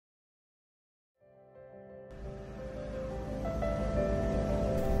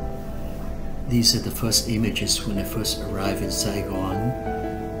These are the first images when I first arrived in Saigon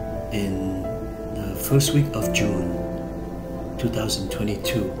in the first week of June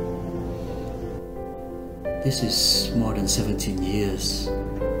 2022. This is more than 17 years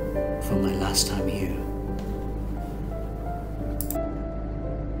from my last time here.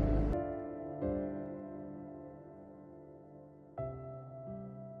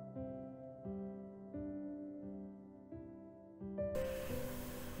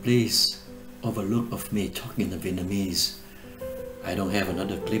 Please overlook of me talking in Vietnamese. I don't have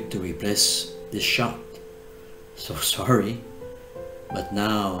another clip to replace this shot. So sorry, but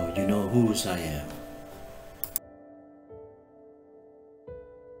now you know whose I am.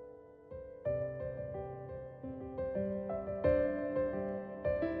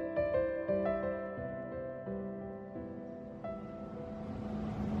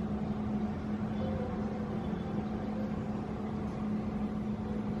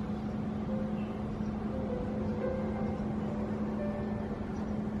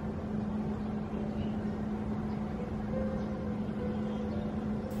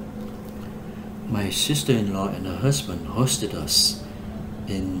 My sister-in-law and her husband hosted us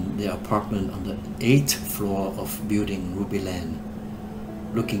in their apartment on the 8th floor of building Ruby Land,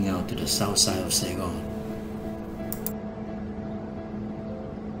 looking out to the south side of Saigon.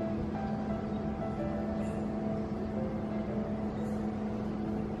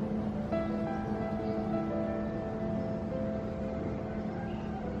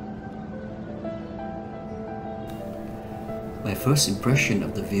 My first impression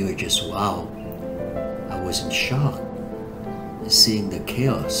of the view is just wow. I was in shock, seeing the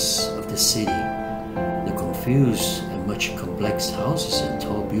chaos of the city, the confused and much complex houses and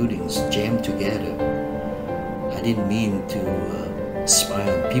tall buildings jammed together. I didn't mean to spy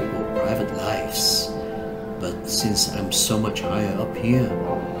on people's private lives, but since I'm so much higher up here,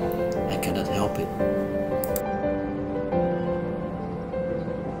 I cannot help it.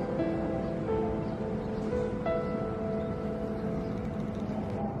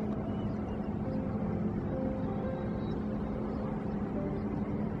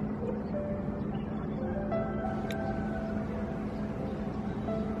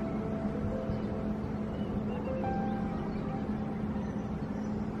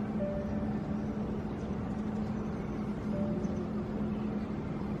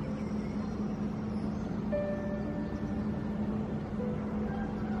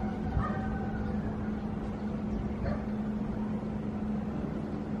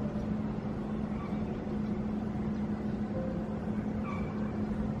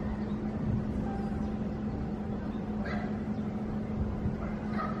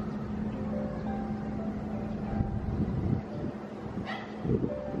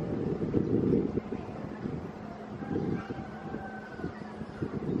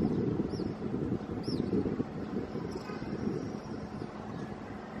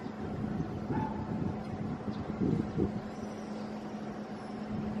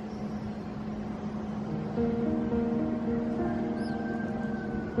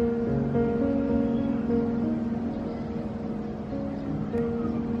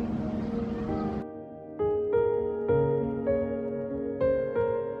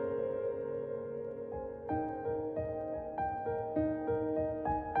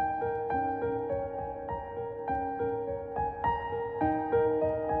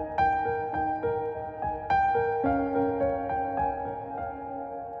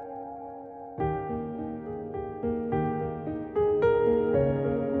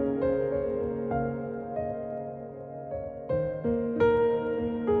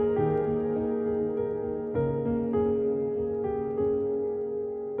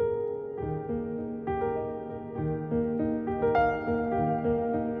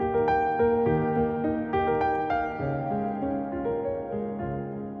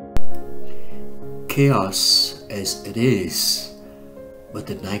 Chaos as it is, but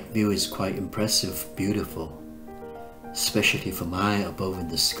the night view is quite impressive, beautiful, especially from high above in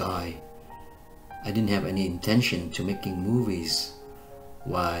the sky. I didn't have any intention to making movies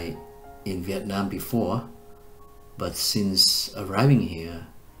while in Vietnam before, but since arriving here,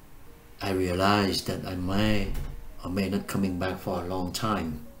 I realized that I may or may not coming back for a long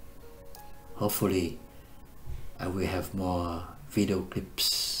time. Hopefully, I will have more video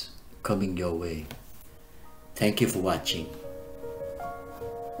clips coming your way. Thank you for watching.